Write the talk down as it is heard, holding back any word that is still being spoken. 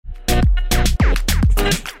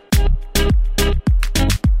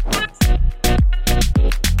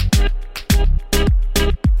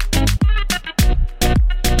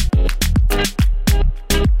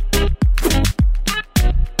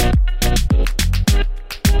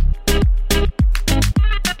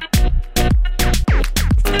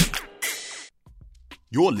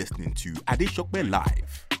You're listening to Adesope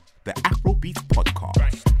Live, the Afrobeats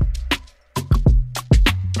podcast.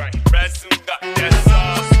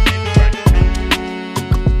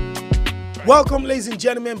 Welcome, ladies and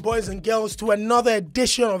gentlemen, boys and girls, to another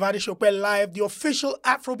edition of Adesope Live, the official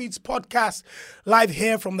Afrobeats podcast, live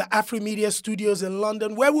here from the Afromedia studios in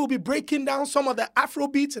London, where we'll be breaking down some of the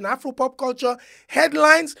Afrobeats and Afropop culture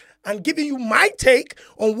headlines and giving you my take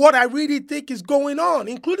on what I really think is going on,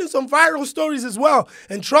 including some viral stories as well.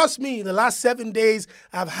 And trust me, the last 7 days,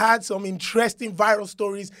 I've had some interesting viral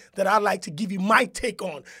stories that I'd like to give you my take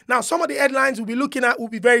on. Now, some of the headlines we'll be looking at will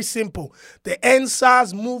be very simple. The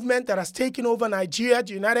EndSars movement that has taken over Nigeria,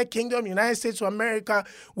 the United Kingdom, United States of America,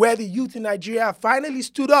 where the youth in Nigeria have finally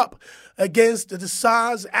stood up against the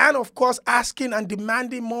SARS and, of course, asking and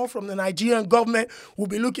demanding more from the Nigerian government. We'll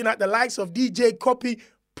be looking at the likes of DJ Copy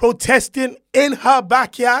protesting in her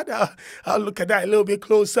backyard. I'll look at that a little bit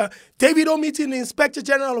closer. Davido meeting the Inspector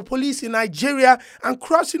General of Police in Nigeria and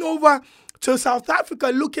crossing over to South Africa,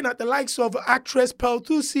 looking at the likes of actress Pearl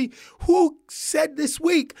Thusi, who said this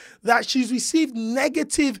week that she's received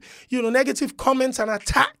negative comments and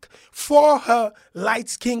attack for her light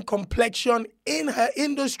skin complexion in her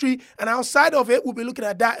industry. And outside of it, we'll be looking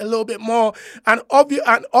at that a little bit more. And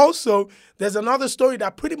also, there's another story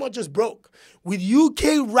that pretty much just broke with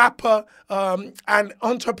UK rapper and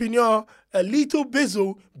entrepreneur Little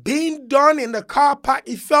Bizzle being done in the car park.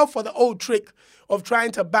 He fell for the old trick of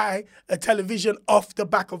trying to buy a television off the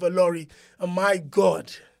back of a lorry. And my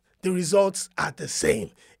God, the results are the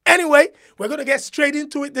same. Anyway, we're going to get straight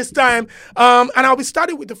into it this time. And I'll be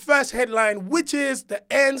starting with the first headline, which is the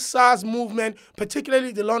EndSars movement,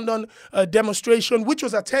 particularly the London demonstration, which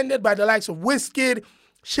was attended by the likes of Wizkid,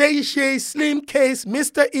 Shay Shay, Slim Case,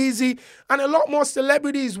 Mr. Easy, and a lot more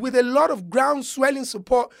celebrities, with a lot of ground-swelling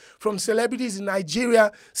support from celebrities in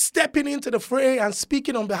Nigeria stepping into the fray and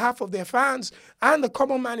speaking on behalf of their fans and the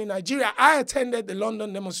common man in Nigeria. I attended the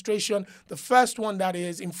London demonstration, the first one that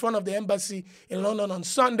is, in front of the embassy in London on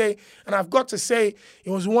Sunday, and I've got to say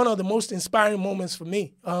it was one of the most inspiring moments for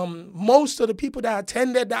me. Most of the people that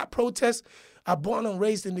attended that protest are born and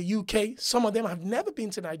raised in the UK. Some of them have never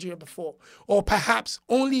been to Nigeria before, or perhaps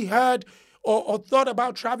only heard or thought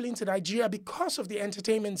about traveling to Nigeria because of the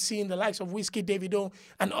entertainment scene the likes of Wizkid, Davido,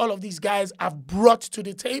 and all of these guys have brought to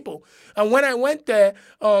the table. And when I went there,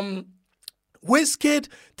 Wizkid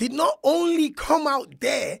did not only come out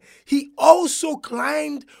there, he also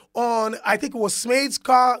climbed on, I think it was Smade's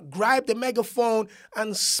car, grabbed the megaphone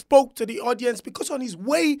and spoke to the audience, because on his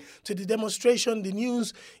way to the demonstration, the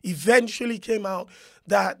news eventually came out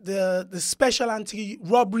that the special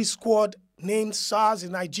anti-robbery squad named SARS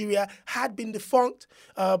in Nigeria had been defunct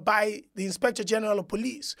by the Inspector General of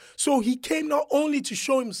Police. So he came not only to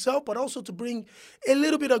show himself, but also to bring a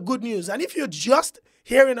little bit of good news. And if you're just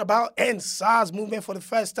hearing about EndSars movement for the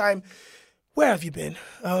first time, where have you been?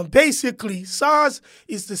 Basically, SARS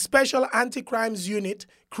is the Special Anti-Crimes Unit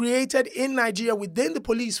created in Nigeria within the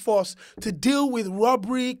police force to deal with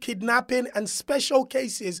robbery, kidnapping, and special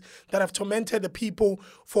cases that have tormented the people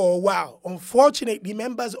for a while. Unfortunately,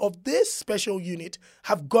 members of this special unit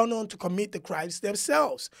have gone on to commit the crimes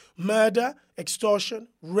themselves: murder, extortion,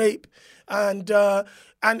 rape, and a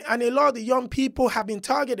lot of the young people have been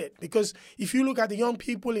targeted, because if you look at the young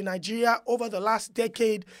people in Nigeria over the last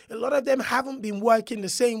decade, a lot of them haven't been working the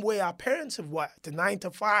same way our parents have worked, the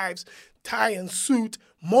 9-to-5s, tie and suit.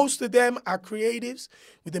 Most of them are creatives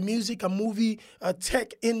with the music and movie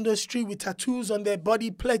tech industry, with tattoos on their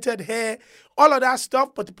body, plaited hair, all of that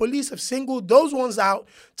stuff. But the police have singled those ones out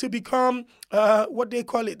to become what they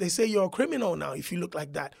call it. They say you're a criminal now if you look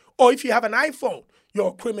like that. Or if you have an iPhone, you're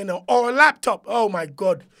a criminal. Or a laptop. Oh, my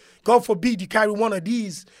God. God forbid you carry one of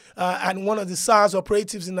these and one of the SARS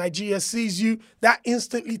operatives in Nigeria sees you. That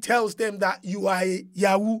instantly tells them that you are a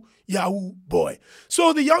Yahoo boy.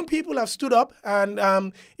 So the young people have stood up,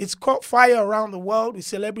 and it's caught fire around the world, with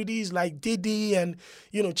celebrities like Diddy and,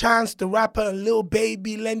 Chance the Rapper and Lil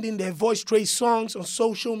Baby lending their voice trace songs on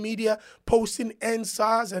social media, posting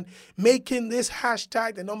EndSars and making this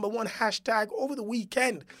hashtag the #1 hashtag over the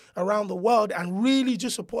weekend around the world, and really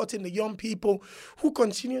just supporting the young people who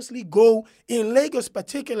continuously go in Lagos,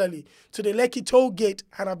 particularly to the Lekki toll gate,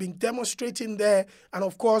 and have been demonstrating there, and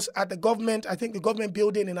of course at the government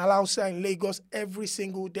building in Alausa in Lagos every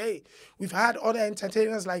single day. We've had other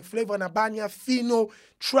entertainers like Flavor Nabanya, Fino,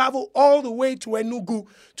 travel all the way to Enugu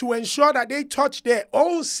to ensure that they touch their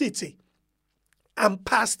own city and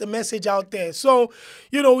pass the message out there. So,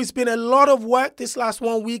 it's been a lot of work this last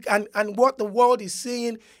 1 week, and what the world is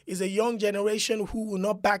seeing is a young generation who will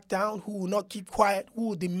not back down, who will not keep quiet, who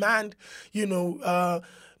will demand,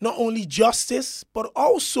 not only justice, but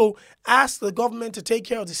also ask the government to take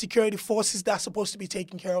care of the security forces that are supposed to be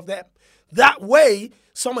taking care of them. That way,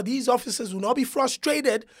 some of these officers will not be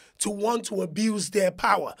frustrated to want to abuse their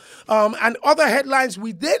power. And other headlines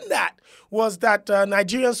within that was that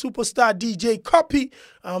Nigerian superstar DJ Cuppy,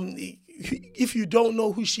 if you don't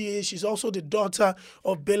know who she is, she's also the daughter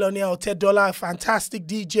of billionaire Otedola, a fantastic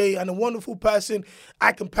DJ and a wonderful person.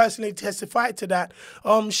 I can personally testify to that.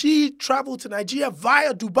 She traveled to Nigeria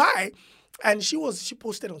via Dubai. And she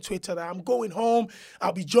posted on Twitter that I'm going home.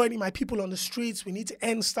 I'll be joining my people on the streets. We need to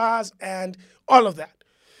end SARS and all of that.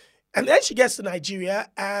 And then she gets to Nigeria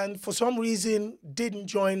and for some reason didn't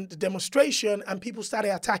join the demonstration. And people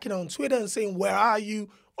started attacking her on Twitter and saying, where are you?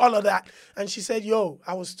 All of that. And she said,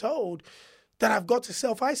 I was told that I've got to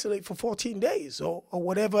self-isolate for 14 days or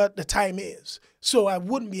whatever the time is. So I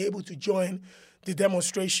wouldn't be able to join the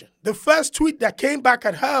demonstration. The first tweet that came back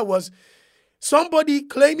at her was, somebody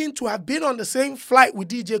claiming to have been on the same flight with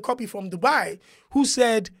DJ Cuppy from Dubai, who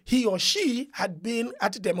said he or she had been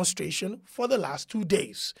at the demonstration for the last 2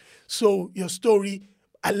 days. So your story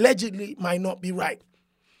allegedly might not be right.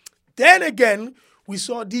 Then again, we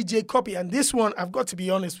saw DJ Cuppy, and this one, I've got to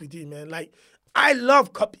be honest with you, man. I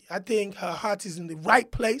love Cuppy. I think her heart is in the right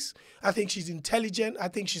place. I think she's intelligent. I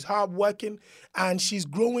think she's hardworking. And she's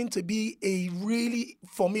growing to be a really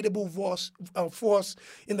formidable force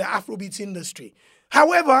in the Afrobeats industry.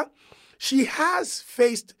 However, she has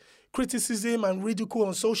faced criticism and ridicule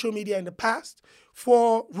on social media in the past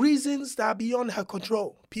for reasons that are beyond her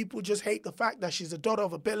control. People just hate the fact that she's the daughter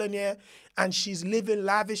of a billionaire and she's living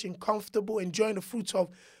lavish and comfortable, enjoying the fruits of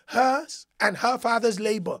hers and her father's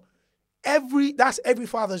labor. That's every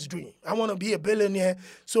father's dream. I want to be a billionaire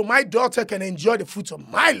so my daughter can enjoy the fruits of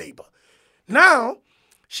my labor. Now,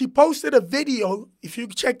 she posted a video, if you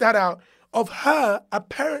check that out, of her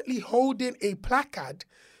apparently holding a placard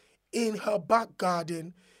in her back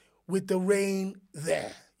garden with the rain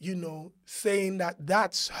there, saying that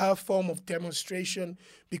that's her form of demonstration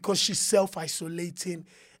because she's self-isolating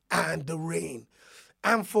and the rain.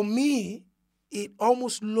 And for me, it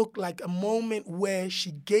almost looked like a moment where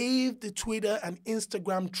she gave the Twitter and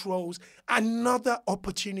Instagram trolls another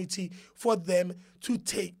opportunity for them to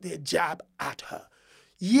take their jab at her.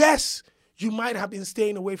 Yes, you might have been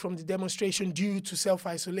staying away from the demonstration due to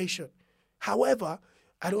self-isolation. However,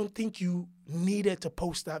 I don't think you needed to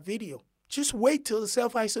post that video. Just wait till the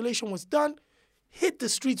self-isolation was done, hit the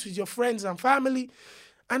streets with your friends and family,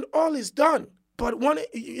 and all is done. But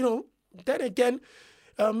then again,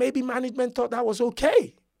 maybe management thought that was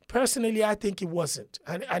okay. Personally, I think it wasn't.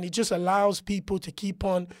 And it just allows people to keep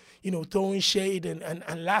on, throwing shade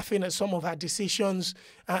and laughing at some of her decisions.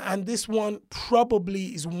 And this one probably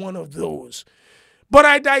is one of those. But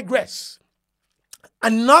I digress.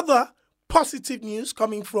 Another positive news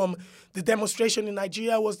coming from the demonstration in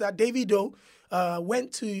Nigeria was that Davido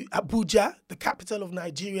went to Abuja, the capital of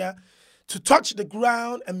Nigeria, to touch the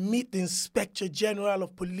ground and meet the Inspector General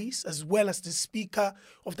of Police as well as the Speaker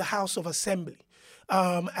of the House of Assembly.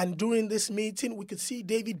 And during this meeting, we could see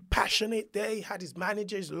David passionate there. He had his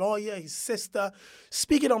manager, his lawyer, his sister,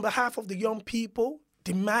 speaking on behalf of the young people,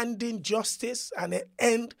 demanding justice and an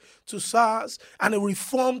end to SARS and a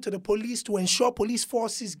reform to the police to ensure police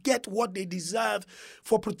forces get what they deserve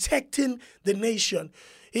for protecting the nation.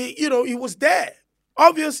 He was there.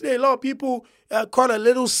 Obviously, a lot of people caught a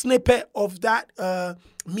little snippet of that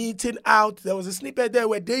meeting out. There was a snippet there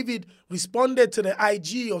where David responded to the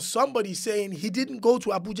IG or somebody saying he didn't go to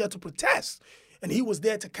Abuja to protest, and he was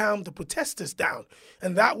there to calm the protesters down.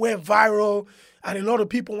 And that went viral, and a lot of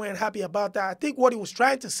people weren't happy about that. I think what he was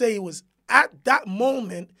trying to say was at that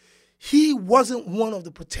moment, he wasn't one of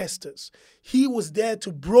the protesters. He was there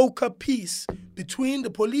to broker peace between the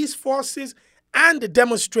police forces and the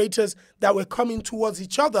demonstrators that were coming towards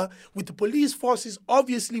each other, with the police forces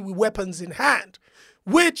obviously with weapons in hand,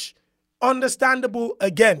 which, understandable,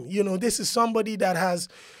 again, this is somebody that has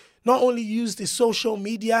not only used the social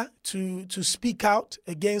media to speak out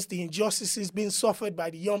against the injustices being suffered by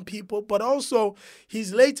the young people, but also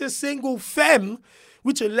his latest single, Femme,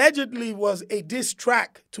 which allegedly was a diss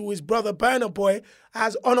track to his brother Burna Boy,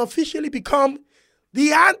 has unofficially become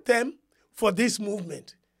the anthem for this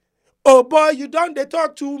movement. Oh boy, you don't they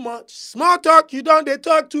talk too much. Small talk, you don't they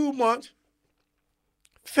talk too much.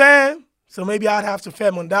 Femme. So maybe I'd have to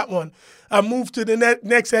femme on that one. I'll move to the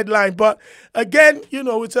next headline. But again,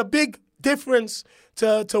 it's a big difference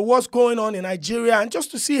to what's going on in Nigeria, and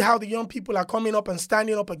just to see how the young people are coming up and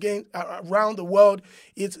standing up again around the world.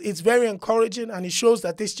 It's very encouraging, and it shows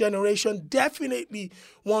that this generation definitely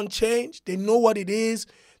want change. They know what it is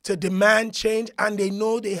to demand change, and they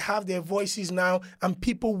know they have their voices now, and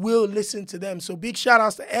people will listen to them. So big shout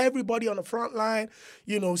outs to everybody on the front line,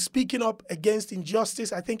 speaking up against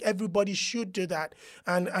injustice. I think everybody should do that.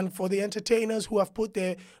 And for the entertainers who have put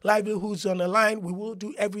their livelihoods on the line, we will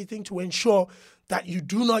do everything to ensure that you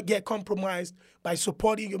do not get compromised by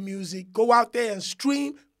supporting your music. Go out there and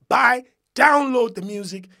stream, buy, download the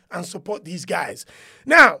music, and support these guys.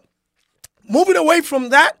 Now, moving away from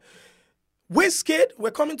that, Wizkid,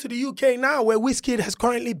 we're coming to the UK now, where Wizkid has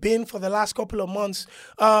currently been for the last couple of months.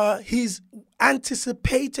 His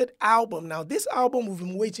anticipated album. Now, this album we've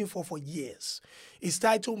been waiting for years. It's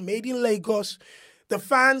titled Made in Lagos. The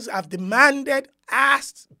fans have demanded,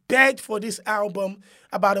 asked, begged for this album.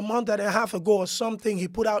 About a month and a half ago or something, he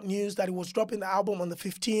put out news that he was dropping the album on the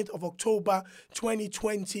 15th of October,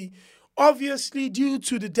 2020. Obviously, due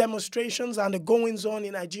to the demonstrations and the goings-on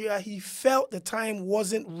in Nigeria, he felt the time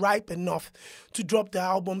wasn't ripe enough to drop the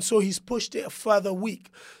album, so he's pushed it a further week.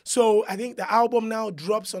 So I think the album now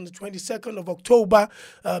drops on the 22nd of October,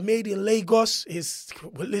 Made in Lagos.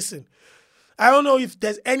 Listen, I don't know if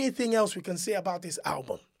there's anything else we can say about this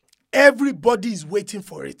album. Everybody's waiting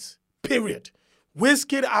for it, period.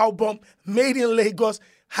 Wizkid album, Made in Lagos,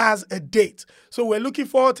 has a date. So we're looking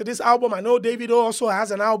forward to this album. I know Davido also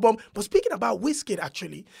has an album. But speaking about Wizkid,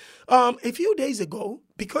 actually, a few days ago,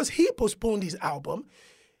 because he postponed his album,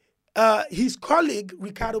 his colleague,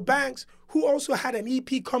 Ricardo Banks, who also had an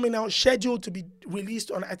EP coming out scheduled to be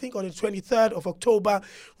released on, I think, on the 23rd of October,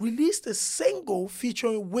 released a single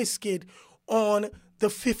featuring Wizkid on the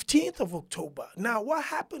 15th of October. Now, what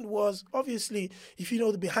happened was, obviously, if you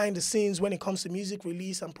know the behind the scenes when it comes to music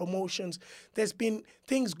release and promotions, there's been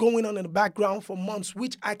things going on in the background for months,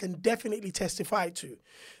 which I can definitely testify to.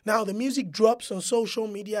 Now, the music drops on social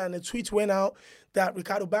media, and the tweet went out that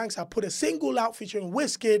Ricardo Banks had put a single out featuring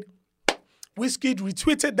Wizkid. Wizkid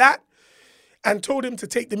retweeted that and told him to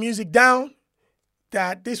take the music down,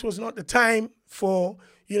 that this was not the time for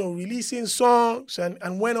releasing songs,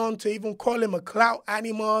 and went on to even call him a clout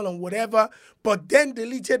animal and whatever, but then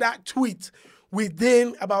deleted that tweet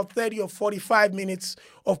within about 30 or 45 minutes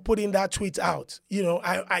of putting that tweet out.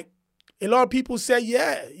 A lot of people say,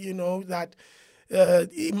 that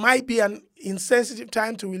it might be an insensitive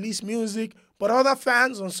time to release music, but other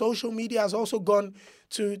fans on social media has also gone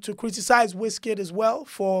to criticize Wizkid as well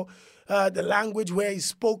for the language where he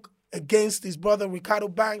spoke against his brother Ricardo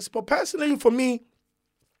Banks. But personally, for me,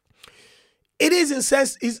 it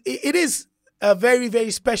is very,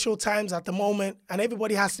 very special times at the moment, and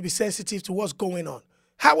everybody has to be sensitive to what's going on.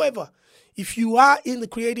 However, if you are in the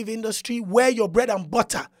creative industry where your bread and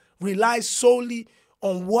butter relies solely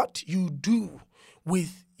on what you do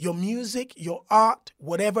with your music, your art,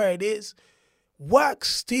 whatever it is, work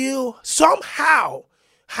still somehow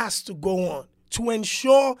has to go on to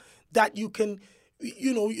ensure that you can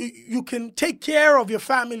take care of your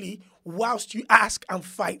family whilst you ask and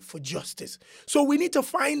fight for justice. So we need to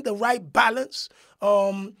find the right balance.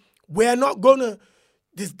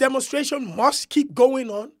 This demonstration must keep going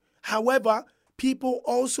on. However, people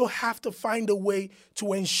also have to find a way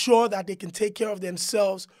to ensure that they can take care of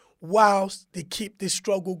themselves whilst they keep this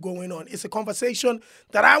struggle going on. It's a conversation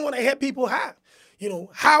that I want to hear people have.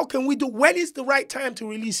 How can we when is the right time to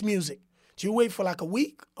release music? Do you wait for like a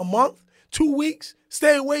week, a month, 2 weeks?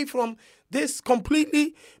 Stay away from this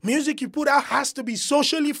completely. Music you put out has to be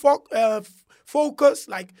socially focused.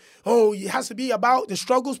 It has to be about the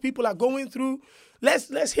struggles people are going through.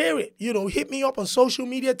 Let's hear it. Hit me up on social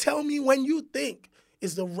media. Tell me when you think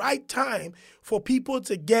is the right time for people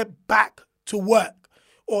to get back to work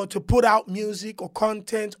or to put out music or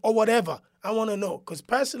content or whatever. I want to know, because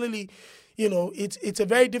personally, it's a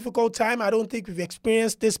very difficult time. I don't think we've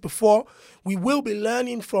experienced this before. We will be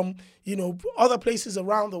learning from, other places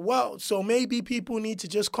around the world. So maybe people need to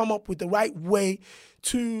just come up with the right way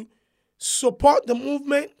to support the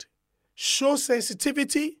movement, show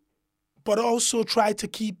sensitivity, but also try to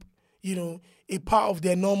keep, a part of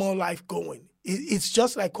their normal life going. It's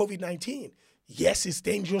just like COVID-19. Yes, it's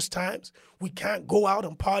dangerous times. We can't go out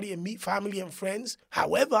and party and meet family and friends.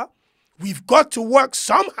 However, we've got to work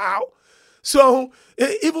somehow. So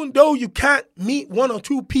even though you can't meet one or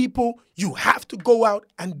two people, you have to go out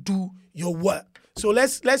and do your work. So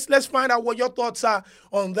let's find out what your thoughts are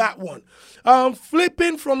on that one.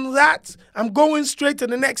 Flipping from that, I'm going straight to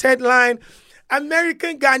the next headline.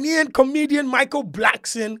 American Ghanaian comedian Michael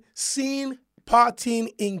Blackson seen partying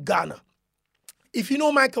in Ghana. If you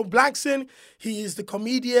know Michael Blackson, he is the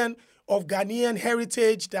comedian of Ghanaian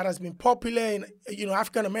heritage that has been popular in,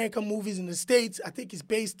 African-American movies in the States. I think he's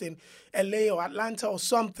based in LA or Atlanta or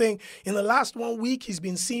something. In the last 1 week, he's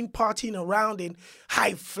been seen partying around in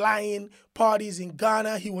high-flying parties in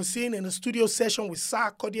Ghana. He was seen in a studio session with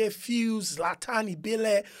Sarkodie, Fuse, Zlatan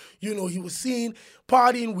Ibile. He was seen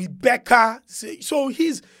partying with Becca. So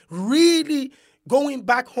he's really going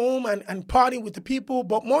back home and partying with the people.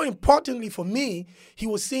 But more importantly for me, he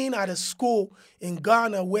was seen at a school in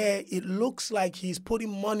Ghana where it looks like he's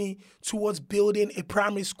putting money towards building a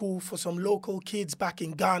primary school for some local kids back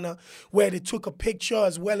in Ghana, where they took a picture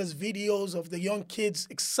as well as videos of the young kids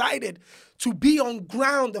excited to be on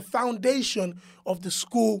ground, the foundation of the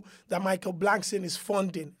school that Michael Blackson is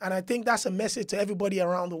funding. And I think that's a message to everybody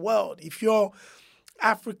around the world. If you're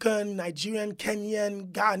African, Nigerian,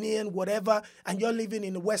 Kenyan, Ghanaian, whatever, and you're living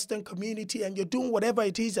in the Western community and you're doing whatever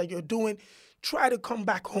it is that you're doing, try to come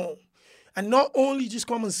back home. And not only just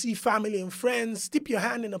come and see family and friends, dip your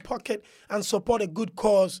hand in the pocket and support a good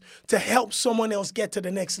cause to help someone else get to the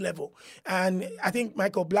next level. And I think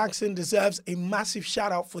Michael Blackson deserves a massive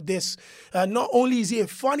shout out for this. Not only is he a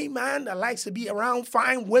funny man that likes to be around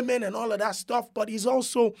fine women and all of that stuff, but he's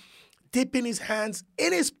also dipping his hands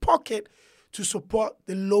in his pocket to support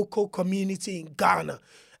the local community in Ghana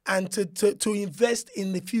and to invest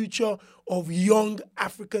in the future of young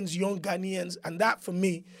Africans, young Ghanaians. And that, for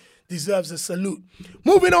me, deserves a salute.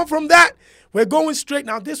 Moving on from that, we're going straight.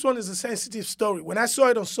 Now, this one is a sensitive story. When I saw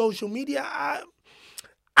it on social media,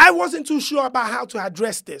 I wasn't too sure about how to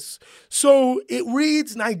address this. So it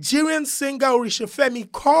reads, Nigerian singer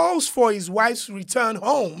Orishafemi calls for his wife's return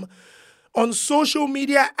home on social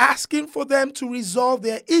media, asking for them to resolve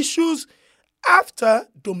their issues after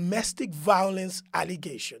domestic violence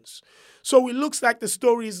allegations. So it looks like the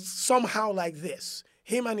story is somehow like this.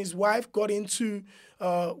 Him and his wife got into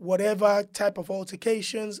whatever type of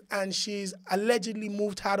altercations, and she's allegedly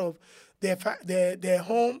moved out of their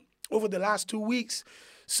home over the last 2 weeks.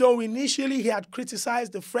 So initially he had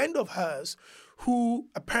criticized a friend of hers who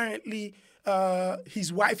apparently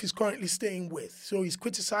his wife is currently staying with. So he's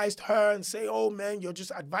criticized her and say, oh man, you're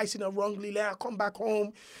just advising her wrongly, let her come back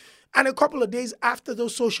home. And a couple of days after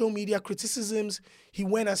those social media criticisms, he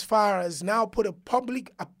went as far as now put a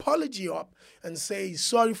public apology up and say,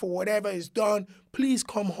 sorry for whatever is done. Please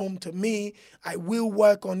come home to me. I will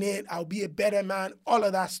work on it. I'll be a better man, all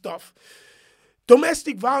of that stuff.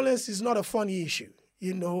 Domestic violence is not a funny issue.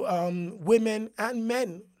 Women and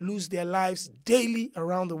men lose their lives daily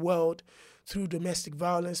around the world through domestic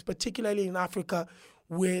violence, particularly in Africa,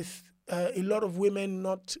 with a lot of women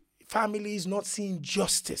families not seeing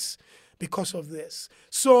justice because of this.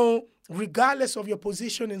 So regardless of your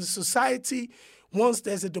position in the society, once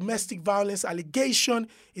there's a domestic violence allegation,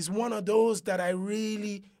 is one of those that I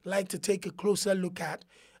really like to take a closer look at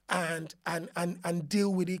and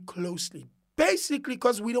deal with it closely. Basically,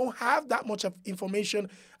 because we don't have that much of information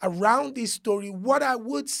around this story, what I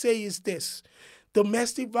would say is this: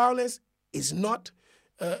 domestic violence is not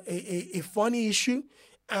a funny issue,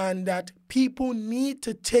 and that people need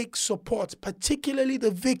to take support, particularly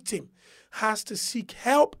the victim has to seek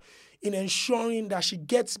help in ensuring that she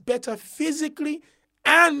gets better physically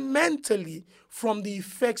and mentally from the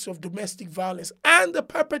effects of domestic violence. And the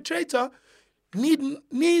perpetrator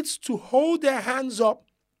needs to hold their hands up,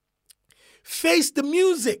 face the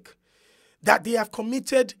music that they have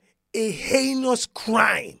committed a heinous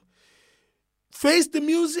crime. Face the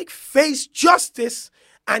music, face justice,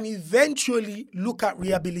 and eventually look at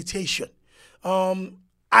rehabilitation.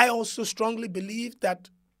 I also strongly believe that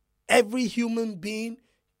every human being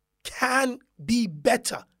can be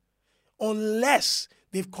better unless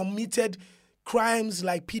they've committed crimes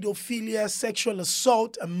like pedophilia, sexual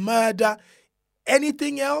assault, and murder.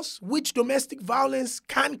 Anything else, which domestic violence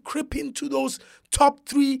can creep into those top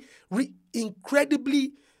three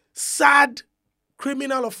incredibly sad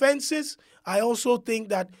criminal offenses. I also think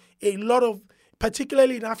that a lot of,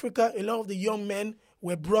 particularly in Africa, a lot of the young men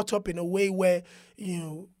were brought up in a way where,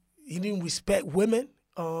 you didn't respect women,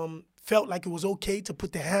 felt like it was okay to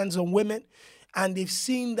put their hands on women. And they've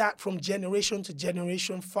seen that from generation to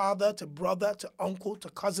generation, father to brother to uncle to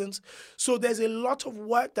cousins. So there's a lot of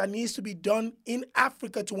work that needs to be done in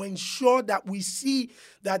Africa to ensure that we see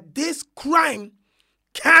that this crime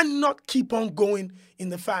cannot keep on going in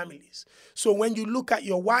the families. So when you look at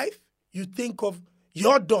your wife, you think of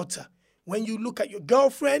your daughter. When you look at your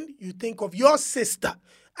girlfriend, you think of your sister.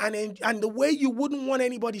 And the way you wouldn't want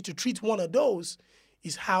anybody to treat one of those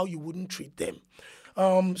is how you wouldn't treat them.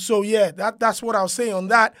 So yeah, that's what I'll say on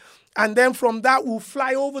that. And then from that, we'll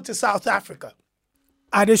fly over to South Africa.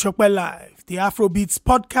 Adesope Live, the Afrobeats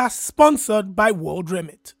podcast sponsored by World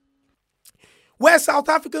Remit, where South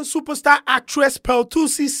African superstar actress Pearl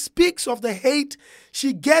Thusi speaks of the hate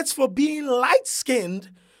she gets for being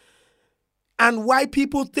light-skinned and why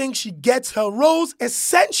people think she gets her roles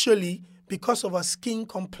essentially because of her skin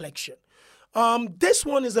complexion. This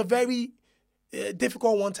one is a very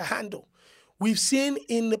difficult one to handle. We've seen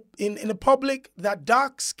in the public that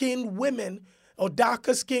dark-skinned women or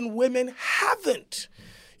darker-skinned women haven't,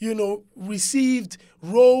 received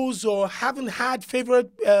roles or haven't had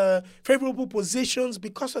favorable positions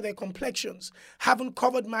because of their complexions, haven't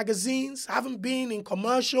covered magazines, haven't been in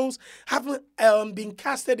commercials, haven't been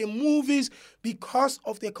casted in movies because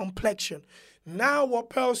of their complexion. Now what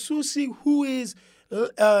Pearl Thusi, who is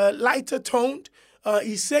lighter toned,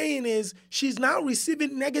 is saying is she's now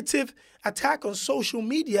receiving negative attack on social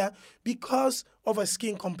media because of her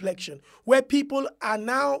skin complexion, where people are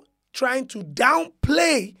now trying to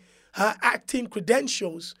downplay her acting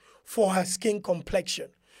credentials for her skin complexion.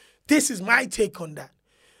 This is my take on that.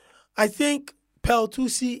 I think Pearl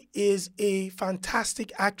Thusi is a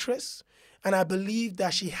fantastic actress, and I believe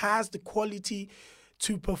that she has the quality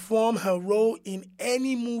to perform her role in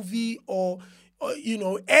any movie or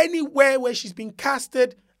anywhere where she's been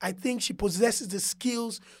casted. I think she possesses the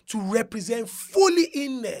skills to represent fully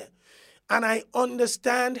in there. And I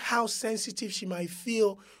understand how sensitive she might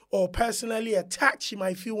feel or personally attacked she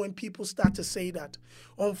might feel when people start to say that.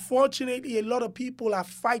 Unfortunately, a lot of people are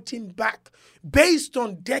fighting back based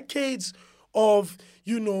on decades of,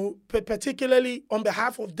 particularly on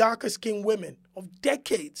behalf of darker skinned women, of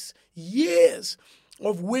decades, years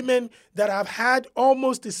of women that have had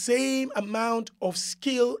almost the same amount of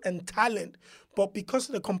skill and talent, but because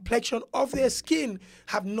of the complexion of their skin,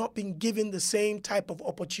 have not been given the same type of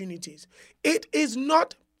opportunities. It is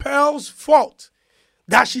not Pearl's fault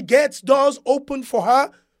that she gets doors open for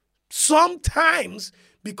her, sometimes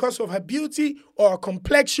because of her beauty or her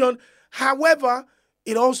complexion. However,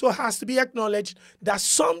 it also has to be acknowledged that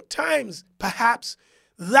sometimes, perhaps,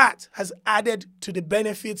 that has added to the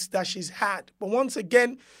benefits that she's had. But once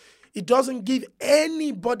again, it doesn't give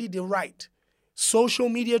anybody the right, social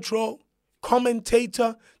media troll,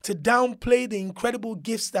 commentator, to downplay the incredible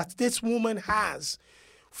gifts that this woman has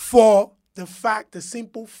for the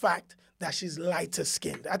simple fact that she's lighter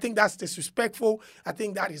skinned. I think that's disrespectful. I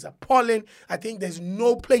think that is appalling. I think there's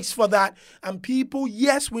no place for that. And people,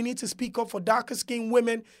 yes, we need to speak up for darker skinned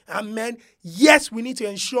women and men. Yes, we need to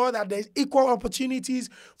ensure that there's equal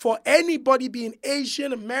opportunities for anybody, being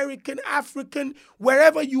Asian, American, African,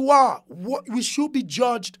 wherever you are. We should be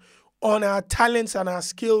judged on our talents and our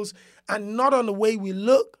skills and not on the way we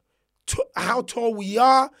look, how tall we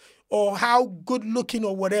are, or how good looking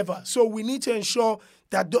or whatever. So we need to ensure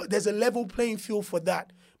that there's a level playing field for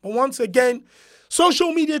that. But once again,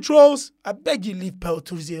 social media trolls, I beg you leave Pearl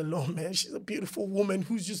Thusi alone, man. She's a beautiful woman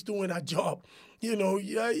who's just doing her job.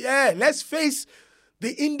 Let's face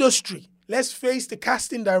the industry. Let's face the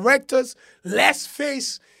casting directors. Let's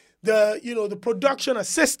face the production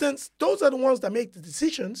assistants. Those are the ones that make the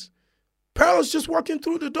decisions. Pearl's just walking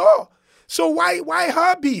through the door. So why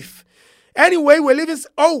her beef? Anyway, we're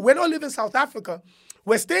not living in South Africa.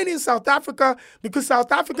 We're staying in South Africa because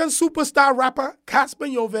South African superstar rapper Casper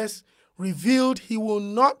Nyovest revealed he will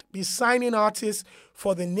not be signing artists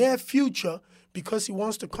for the near future because he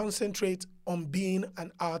wants to concentrate on being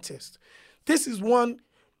an artist. This is one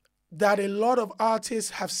that a lot of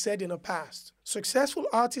artists have said in the past. Successful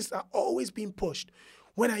artists are always being pushed.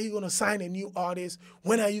 When are you going to sign a new artist?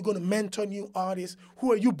 When are you going to mentor new artists?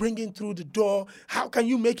 Who are you bringing through the door? How can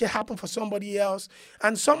you make it happen for somebody else?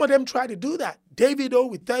 And some of them try to do that. Davido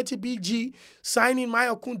with 30BG, signing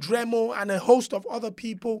Mayokun Dremo, and a host of other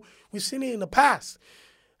people. We've seen it in the past.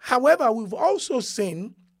 However, we've also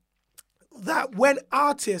seen that when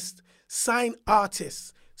artists sign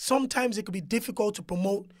artists, sometimes it could be difficult to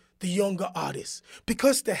promote the younger artists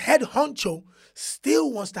because the head honcho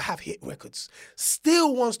still wants to have hit records,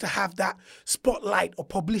 still wants to have that spotlight or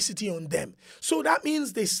publicity on them. So that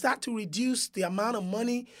means they start to reduce the amount of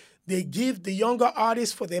money they give the younger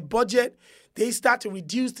artists for their budget. They start to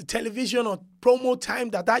reduce the television or promo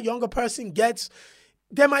time that younger person gets.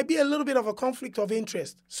 There might be a little bit of a conflict of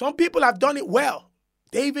interest. Some people have done it well.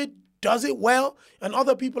 David does it well, and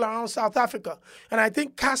other people around South Africa. And I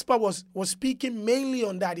think Casper was speaking mainly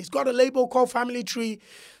on that. He's got a label called Family Tree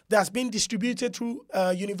that's been distributed through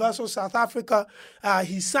Universal South Africa.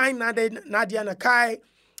 He signed Nadia Nakai,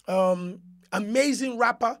 amazing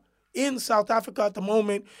rapper in South Africa at the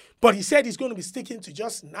moment. But he said he's going to be sticking to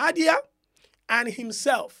just Nadia and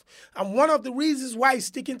himself. And one of the reasons why he's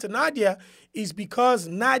sticking to Nadia is because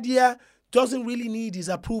Nadia doesn't really need his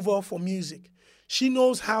approval for music. She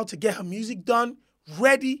knows how to get her music done,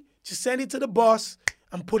 ready, to send it to the boss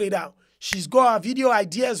and put it out. She's got her video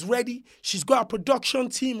ideas ready. She's got a production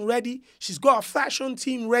team ready. She's got a fashion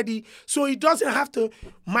team ready. So he doesn't have to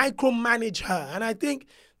micromanage her. And I think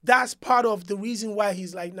that's part of the reason why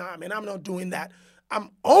he's like, nah, man, I'm not doing that.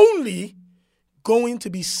 I'm only going to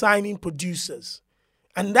be signing producers.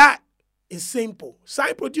 And that is simple.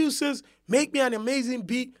 Sign producers, make me an amazing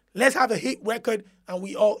beat. Let's have a hit record and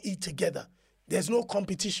we all eat together. There's no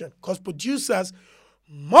competition because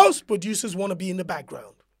most producers want to be in the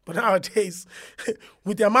background. But nowadays,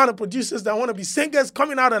 with the amount of producers that want to be singers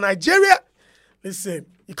coming out of Nigeria, listen,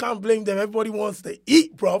 you can't blame them. Everybody wants to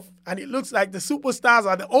eat, bro. And it looks like the superstars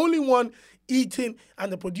are the only one eating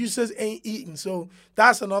and the producers ain't eating. So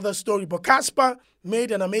that's another story. But Casper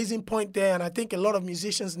made an amazing point there, and I think a lot of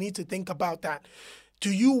musicians need to think about that.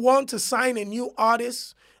 Do you want to sign a new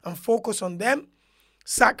artist and focus on them?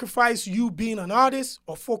 Sacrifice you being an artist,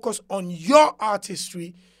 or focus on your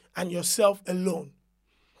artistry and yourself alone?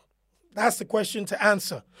 That's the question to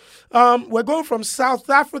answer. We're going from South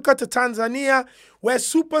Africa to Tanzania, where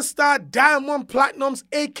superstar Diamond Platnumz,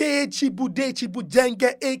 a.k.a.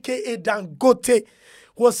 Chibudenge, a.k.a. Dangote,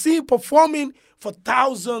 was seen performing for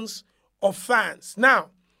thousands of fans. Now,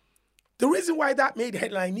 the reason why that made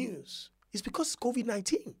headline news is because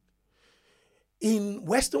COVID-19. In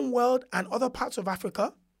Western world and other parts of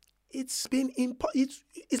Africa, it's been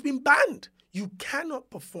banned. You cannot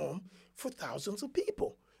perform for thousands of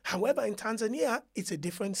people. However, in Tanzania, it's a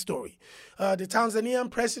different story. The Tanzanian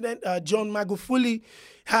president, John Magufuli,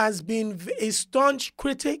 has been a staunch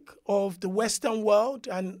critic of the Western world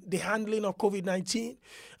and the handling of COVID-19.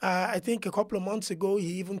 I think a couple of months ago, he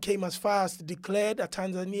even came as far as to declare that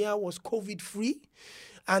Tanzania was COVID-free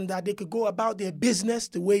and that they could go about their business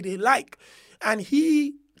the way they like. And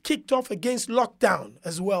he kicked off against lockdown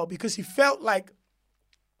as well because he felt like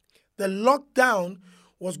the lockdown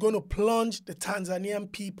was going to plunge the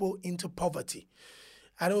Tanzanian people into poverty.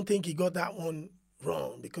 I don't think he got that one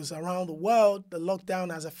wrong because around the world, the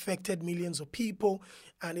lockdown has affected millions of people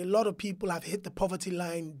and a lot of people have hit the poverty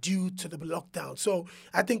line due to the lockdown. So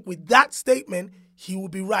I think with that statement, he will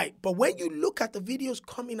be right. But when you look at the videos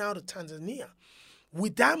coming out of Tanzania,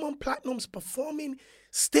 with Diamond Platnumz performing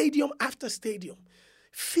stadium after stadium,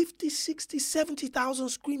 50, 60, 70,000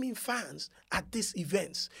 screaming fans at these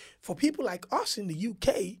events. For people like us in the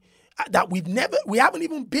UK, that we haven't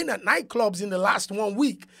even been at nightclubs in the last 1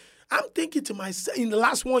 week. I'm thinking to myself, in the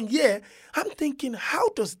last 1 year, I'm thinking, how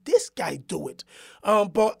does this guy do it?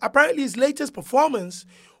 But apparently his latest performance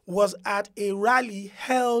was at a rally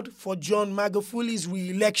held for John Magufuli's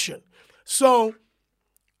re-election. So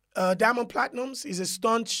Diamond Platnumz is a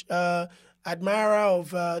staunch admirer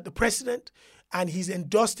of the president, and he's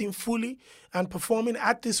endorsed him fully and performing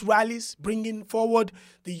at these rallies, bringing forward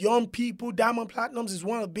the young people. Diamond Platnumz is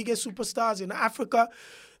one of the biggest superstars in Africa.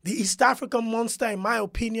 The East African monster, in my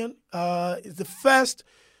opinion, is the first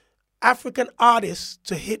African artist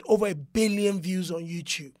to hit over 1 billion views on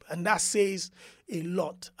YouTube. And that says a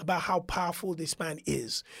lot about how powerful this man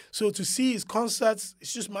is. So to see his concerts,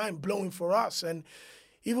 it's just mind-blowing for us. And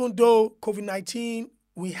even though COVID-19,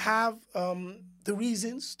 we have the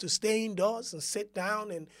reasons to stay indoors and sit down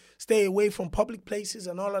and stay away from public places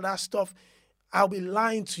and all of that stuff, I'll be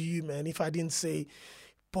lying to you, man, if I didn't say,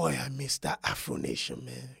 boy, I miss that Afro Nation,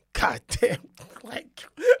 man. God damn. Like,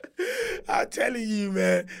 I'm telling you,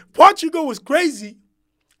 man, Portugal was crazy.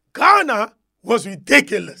 Ghana was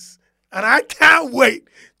ridiculous. And I can't wait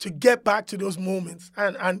to get back to those moments.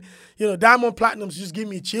 And you know, Diamond Platnumz just give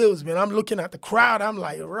me chills, man. I'm looking at the crowd. I'm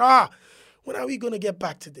like, rah, when are we going to get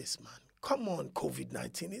back to this, man? Come on,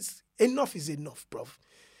 COVID-19. Enough is enough, bro.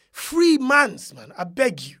 Free mans, man. I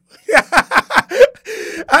beg you.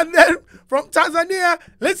 And then from Tanzania,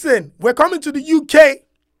 listen, we're coming to the UK.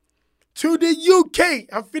 To the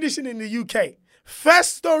UK. I'm finishing in the UK.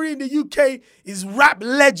 First story in the UK is rap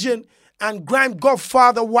legend and grime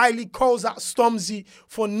godfather Wiley calls out Stormzy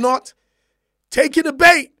for not taking the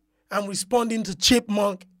bait and responding to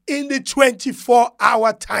Chipmunk in the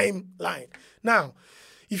 24-hour timeline. Now,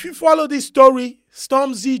 if you follow this story,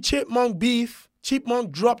 Stormzy, Chipmunk beef,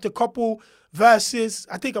 Chipmunk dropped a couple verses,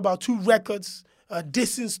 I think about 2 records,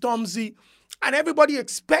 dissing Stormzy, and everybody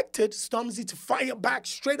expected Stormzy to fire back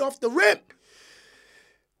straight off the rim.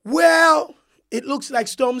 Well, it looks like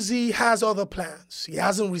Stormzy has other plans. He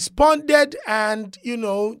hasn't responded, and, you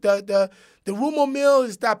know, the rumor mill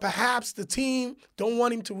is that perhaps the team don't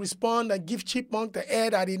want him to respond and give Chipmunk the air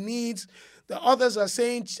that he needs. The others are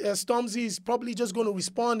saying Stormzy is probably just going to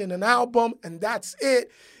respond in an album, and that's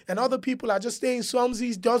it. And other people are just saying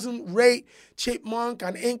Stormzy doesn't rate Chipmunk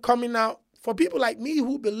and ain't coming out. For people like me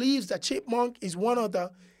who believes that Chipmunk is one of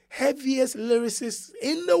the heaviest lyricists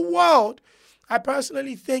in the world, I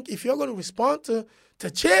personally think if you're going to respond to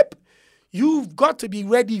Chip, you've got to be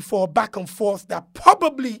ready for a back and forth that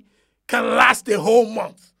probably can last a whole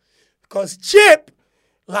month. Because Chip,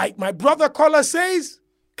 like my brother Collar says,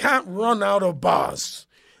 can't run out of bars.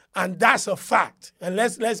 And that's a fact. And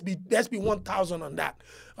let's be 1,000 on that.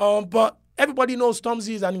 But everybody knows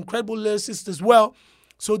Stormzy is an incredible lyricist as well.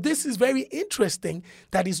 So this is very interesting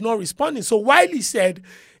that he's not responding. So Wiley said,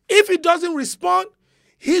 if he doesn't respond,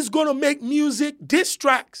 he's going to make music diss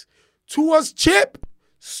tracks towards Chip,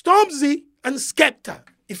 Stormzy, and Skepta.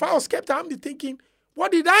 If I was Skepta, I'd be thinking,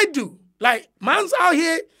 what did I do? Like, man's out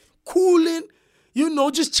here cooling,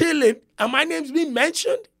 just chilling, and my name's being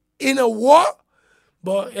mentioned in a war?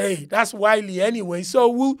 But, hey, that's Wiley anyway. So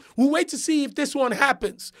we'll wait to see if this one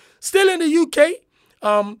happens. Still in the UK,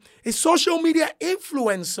 a social media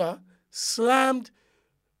influencer slammed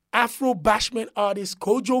Afro bashment artist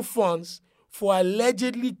Kojo Funds for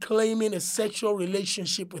allegedly claiming a sexual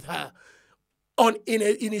relationship with her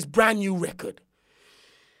in his brand new record.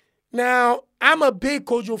 Now, I'm a big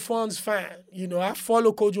Kojo Funds fan. I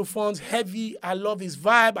follow Kojo Funds heavy. I love his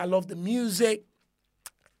vibe. I love the music.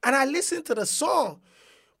 And I listened to the song,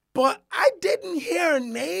 but I didn't hear a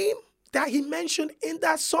name that he mentioned in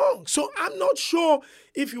that song. So I'm not sure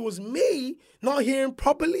if it was me not hearing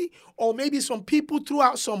properly, or maybe some people threw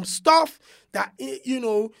out some stuff that,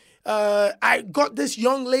 I got this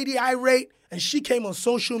young lady irate, and she came on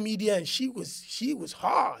social media and she was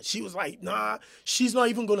hard. She was like, nah, she's not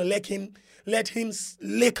even gonna let him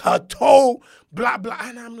lick her toe, blah, blah.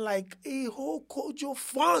 And I'm like, hey, who Kojo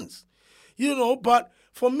Funds? But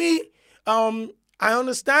for me, I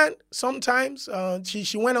understand sometimes.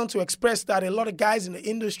 She went on to express that a lot of guys in the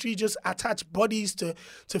industry just attach bodies to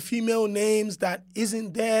female names that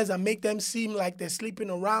isn't theirs and make them seem like they're sleeping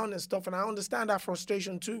around and stuff. And I understand that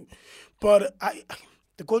frustration too. But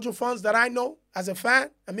the Kojo Funds that I know as a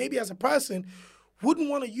fan and maybe as a person wouldn't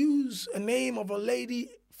want to use a name of a lady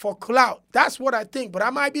for clout. That's what I think, but I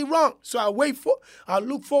might be wrong. So I'll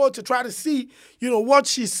look forward to try to see, what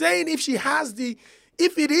she's saying, if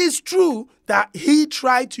it is true that he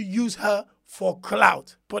tried to use her for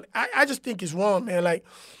clout. But I just think it's wrong, man. Like,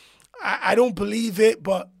 I don't believe it,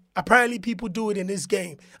 but apparently people do it in this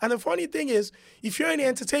game. And the funny thing is, if you're in the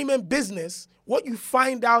entertainment business, what you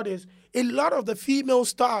find out is a lot of the female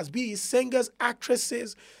stars, be it singers,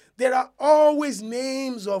 actresses, there are always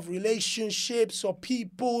names of relationships or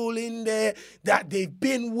people in there that they've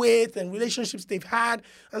been with and relationships they've had.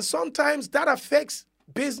 And sometimes that affects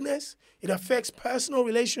business. It affects personal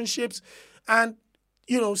relationships. And,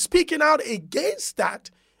 speaking out against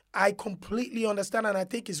that, I completely understand and I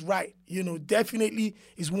think is right. Definitely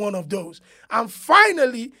is one of those. And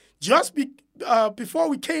finally, just before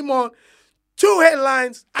we came on, 2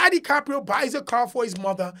 headlines: DiCaprio buys a car for his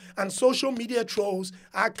mother, and social media trolls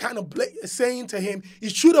are kind of saying to him, he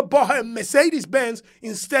should have bought her a Mercedes-Benz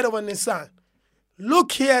instead of a Nissan.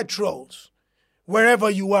 Look here, trolls, wherever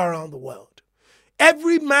you are around the world.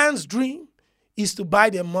 Every man's dream is to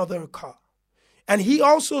buy their mother a car. And he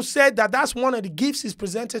also said that that's one of the gifts he's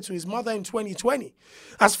presented to his mother in 2020.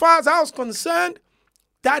 As far as I was concerned,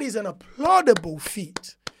 that is an applaudable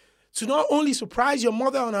feat. To not only surprise your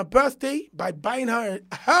mother on her birthday by buying her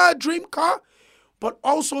dream car, but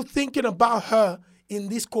also thinking about her in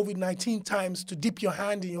these COVID-19 times to dip your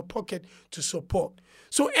hand in your pocket to support.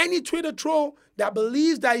 So any Twitter troll that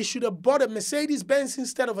believes that he should have bought a Mercedes-Benz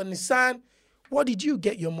instead of a Nissan, what did you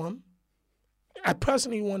get your mom? I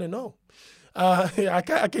personally want to know. I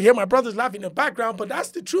can hear my brothers laughing in the background, but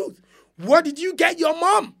that's the truth. What did you get your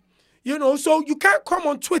mom? So you can't come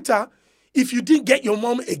on Twitter if you didn't get your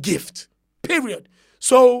mom a gift, period.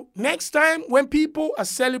 So next time when people are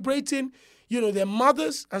celebrating, their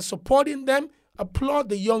mothers and supporting them, applaud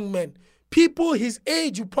the young men. People his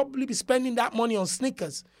age will probably be spending that money on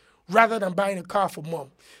sneakers rather than buying a car for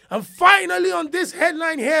mom. And finally, on this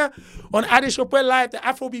headline here on Adesope Live, the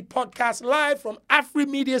Afrobeat podcast, live from Afri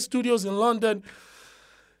Media Studios in London,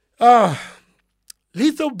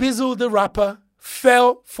 Lethal Bizzle, the rapper,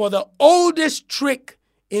 fell for the oldest trick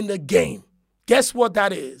in the game. Guess what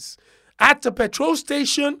that is? At the petrol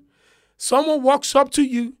station, someone walks up to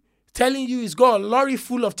you telling you he's got a lorry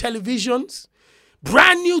full of televisions,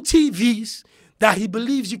 brand new TVs that he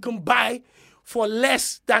believes you can buy for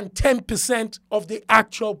less than 10% of the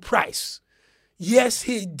actual price. Yes,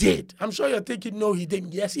 he did. I'm sure you're thinking, no, he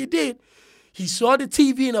didn't. Yes, he did. He saw the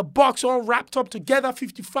TV in a box all wrapped up together,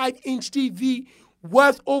 55-inch TV,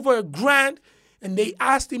 worth over $1,000, and they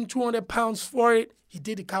asked him 200 pounds for it. He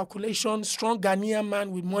did the calculation. Strong Ghanaian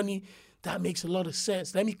man with money. That makes a lot of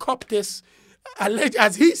sense. Let me cop this,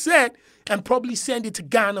 as he said, and probably send it to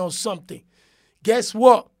Ghana or something. Guess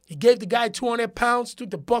what? He gave the guy 200 pounds, took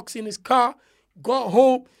the box in his car, got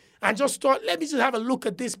home, and just thought, let me just have a look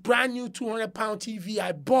at this brand new 200-pound TV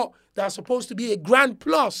I bought that's supposed to be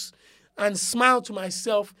 $1,000+, and smile to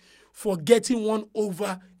myself for getting one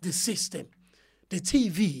over the system. The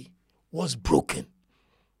TV was broken.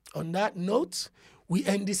 On that note, we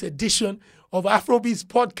end this edition of Afrobeats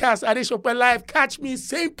podcast, Adesope Live. Catch me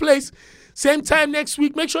same place, same time next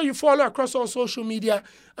week. Make sure you follow across all social media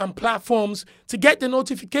and platforms to get the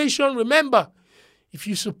notification. Remember, if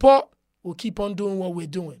you support, we'll keep on doing what we're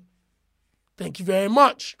doing. Thank you very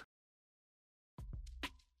much.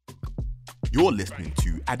 You're listening to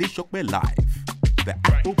Adesope Live, the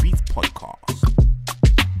Afrobeats podcast.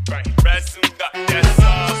 Right,